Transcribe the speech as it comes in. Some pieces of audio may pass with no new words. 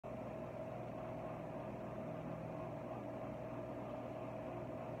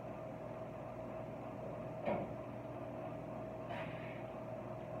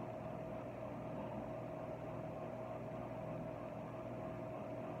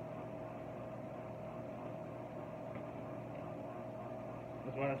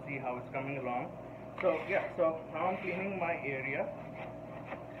Just want to see how it's coming along. So yeah, so now I'm cleaning my area.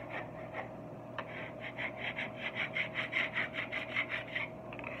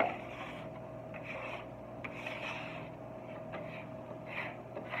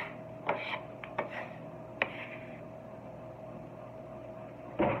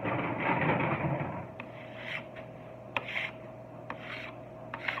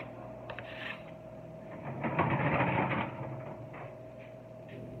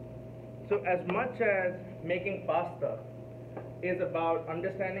 So as much as making pasta is about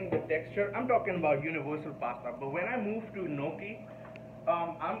understanding the texture, I'm talking about universal pasta. But when I move to gnocchi,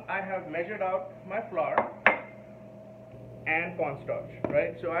 I have measured out my flour and cornstarch,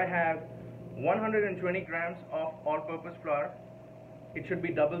 right? So I have 120 grams of all-purpose flour. It should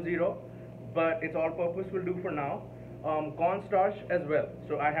be 00, but it's all-purpose will do for now. Cornstarch as well.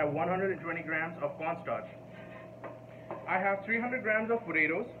 So I have 120 grams of cornstarch. I have 300 grams of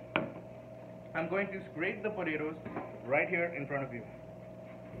potatoes. I'm going to scrape the potatoes right here in front of you.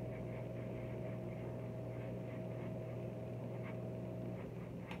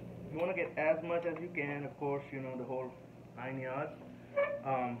 You want to get as much as you can, of course, you know, the whole 9 yards.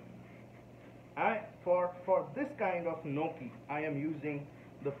 For this kind of gnocchi, I am using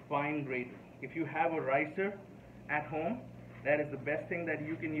the fine grater. If you have a ricer at home, that is the best thing that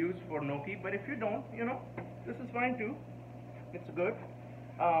you can use for gnocchi. But if you don't, you know, this is fine too. It's good.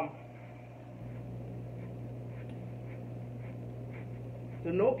 So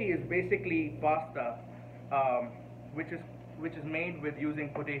gnocchi is basically pasta, which is made with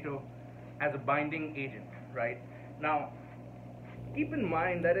using potato as a binding agent, right? Now, keep in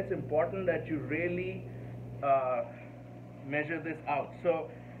mind that it's important that you really measure this out.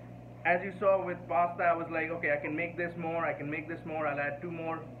 So, as you saw with pasta, I was like, okay, I can make this more, I can make this more. I'll add 2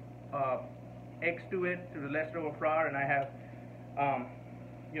 more eggs to it, to the leftover flour, and I have,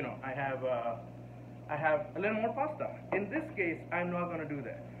 you know, I have a little more pasta. In this case, I'm not going to do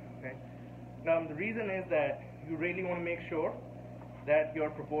that. Okay. The reason is that you really want to make sure that your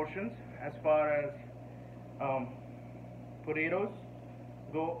proportions, as far as potatoes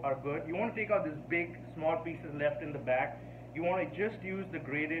go, are good. You want to take out these big, small pieces left in the back. You want to just use the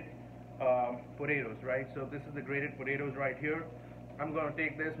grated potatoes, right? So this is the grated potatoes right here. I'm going to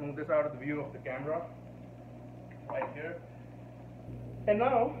take this, move this out of the view of the camera, right here. And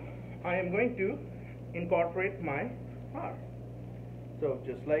now I am going to incorporate my flour. So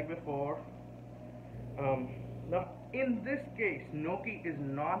just like before. Now in this case, gnocchi is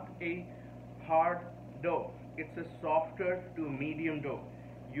not a hard dough. It's a softer to medium dough.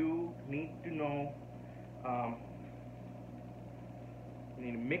 You need to know, you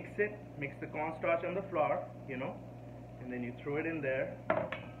need to mix it, mix the cornstarch and the flour, you know, and then you throw it in there.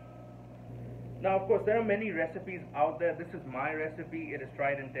 Now of course there are many recipes out there. This is my recipe. It is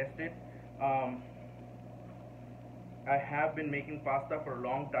tried and tested. I have been making pasta for a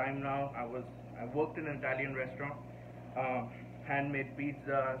long time now. I worked in an Italian restaurant, handmade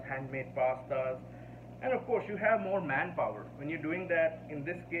pizzas, handmade pastas, and of course you have more manpower when you're doing that. In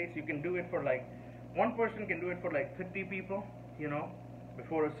this case, you can do it for like, one person can do it for like 50 people, you know,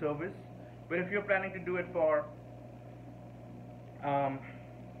 before a service. But if you're planning to do it for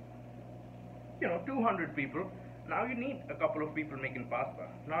you know, 200 people, now you need a couple of people making pasta,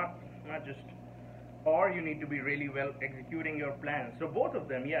 not just, or you need to be really well executing your plan. So both of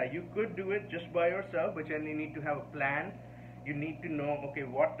them, yeah, you could do it just by yourself, but then you need to have a plan. You need to know, okay,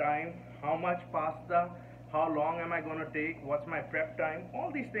 what time, how much pasta, how long am I going to take, what's my prep time.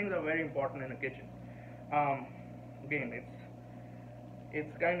 All these things are very important in a kitchen. Again,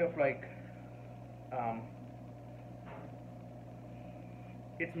 it's kind of like,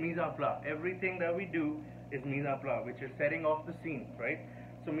 it's mise en place. Everything that we do is mise en place, which is setting off the scene, right?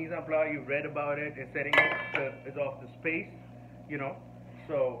 So mise en place, you've read about it, is setting off the space, you know.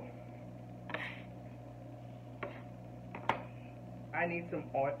 So I need some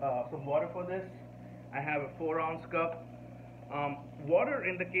water for this. I have a 4-ounce cup. Water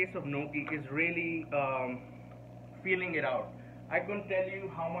in the case of gnocchi is really feeling it out. I couldn't tell you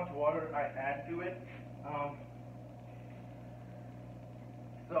how much water I add to it.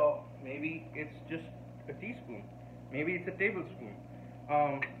 So maybe it's just a teaspoon, maybe it's a tablespoon.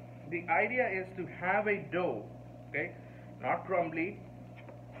 The idea is to have a dough, okay, not crumbly,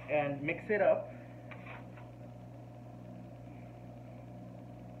 and mix it up,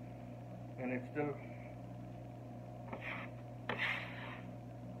 and it's still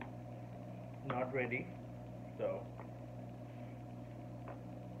not ready. So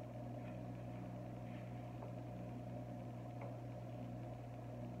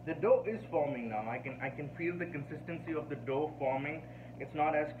the dough is forming now. I can feel the consistency of the dough forming. It's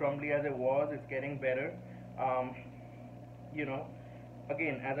not as crumbly as it was. It's getting better. You know,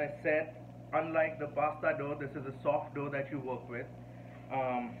 again, as I said, unlike the pasta dough, this is a soft dough that you work with.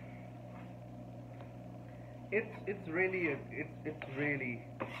 It's really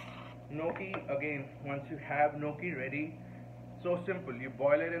gnocchi. Again, once you have gnocchi ready, so simple. You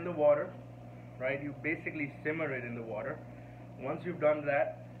boil it in the water, right? You basically simmer it in the water. Once you've done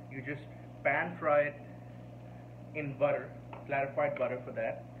that, you just pan fry it in butter, clarified butter for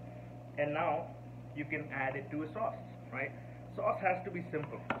that, and now you can add it to a sauce, right? Sauce has to be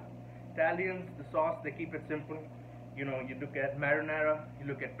simple. Italians, the sauce, they keep it simple. You know, you look at marinara, you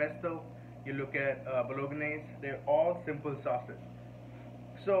look at pesto, you look at bolognese, they're all simple sauces.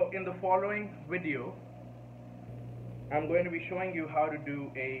 So in the following video, I'm going to be showing you how to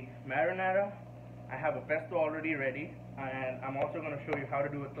do a marinara. I have a pesto already ready, and I'm also going to show you how to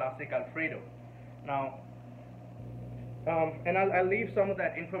do a classic Alfredo. Now, and I'll leave some of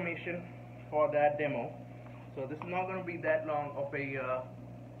that information for that demo. So this is not going to be that long of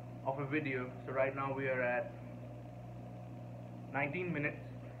a video. So right now we are at 19 minutes.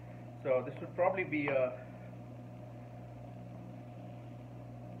 So this would probably be a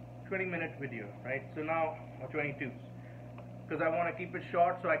 20-minute video, right? So now, or 22, because I want to keep it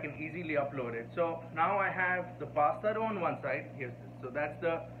short so I can easily upload it. So now I have the pasta dough on one side. Here's this. So that's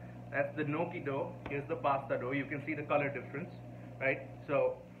the gnocchi dough. Here's the pasta dough. You can see the color difference, right?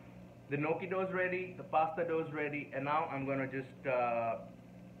 So the gnocchi dough is ready, the pasta dough is ready, and now I'm going to just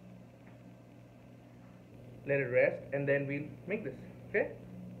let it rest, and then we'll make this. Okay?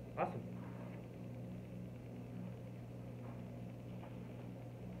 Awesome.